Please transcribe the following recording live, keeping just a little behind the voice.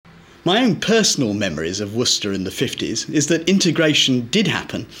My own personal memories of Worcester in the 50s is that integration did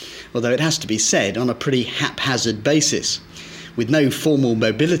happen, although it has to be said on a pretty haphazard basis. With no formal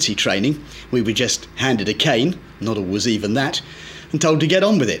mobility training, we were just handed a cane, not always even that, and told to get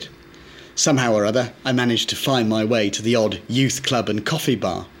on with it. Somehow or other, I managed to find my way to the odd youth club and coffee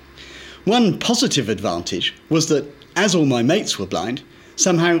bar. One positive advantage was that, as all my mates were blind,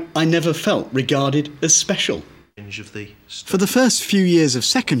 somehow I never felt regarded as special. For the first few years of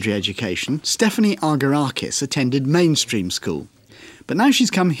secondary education, Stephanie Argarakis attended mainstream school. But now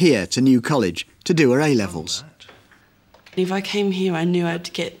she's come here to New College to do her A-levels. If I came here, I knew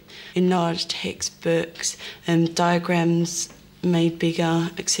I'd get enlarged textbooks and diagrams made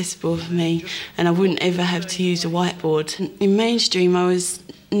bigger, accessible for me, and I wouldn't ever have to use a whiteboard. In mainstream, I was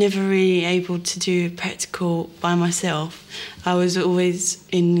never really able to do practical by myself. I was always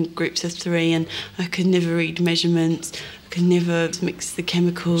in groups of 3 and I could never read measurements, I could never mix the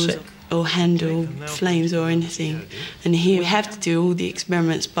chemicals or handle flames or anything. And here we have to do all the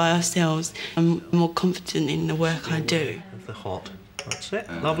experiments by ourselves. I'm more confident in the work I do. The hot. That's it.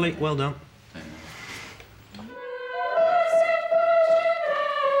 Lovely. Well done.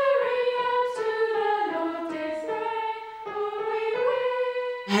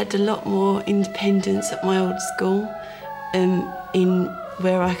 I had a lot more independence at my old school, in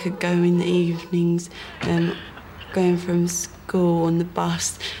where I could go in the evenings, going from school on the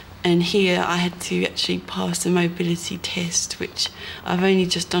bus, and here I had to actually pass a mobility test, which I've only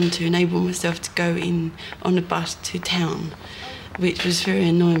just done to enable myself to go in on a bus to town, which was very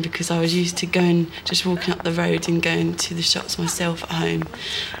annoying because I was used to going, just walking up the road and going to the shops myself at home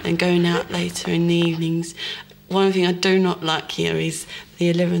and going out later in the evenings. One thing I do not like here is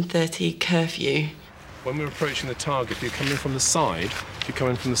the 11:30 curfew. When we're approaching the target, if you're coming from the side, if you're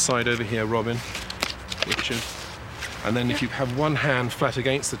coming from the side over here, Robin, Richard, and then if you have one hand flat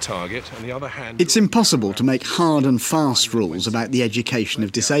against the target and the other hand... It's impossible to make hard and fast rules about the education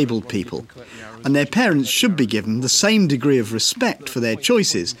of disabled people, and their parents should be given the same degree of respect for their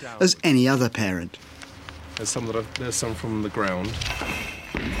choices as any other parent. There's some from the ground.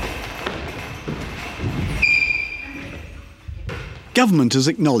 Government has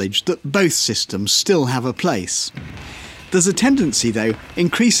acknowledged that both systems still have a place. There's a tendency, though,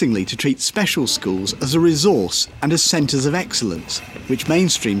 increasingly to treat special schools as a resource and as centres of excellence, which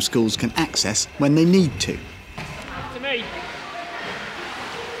mainstream schools can access when they need to. To me.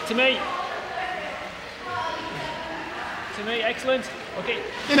 To me. To me, excellent. Okay.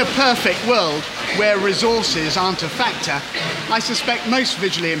 In a perfect world where resources aren't a factor, I suspect most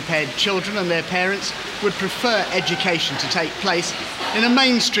visually impaired children and their parents would prefer education to take place in a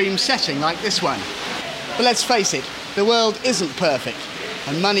mainstream setting like this one. But let's face it, the world isn't perfect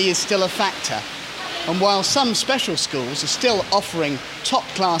and money is still a factor. And while some special schools are still offering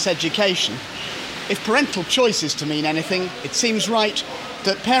top-class education, if parental choice is to mean anything, it seems right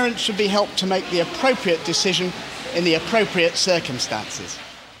that parents should be helped to make the appropriate decision in the appropriate circumstances.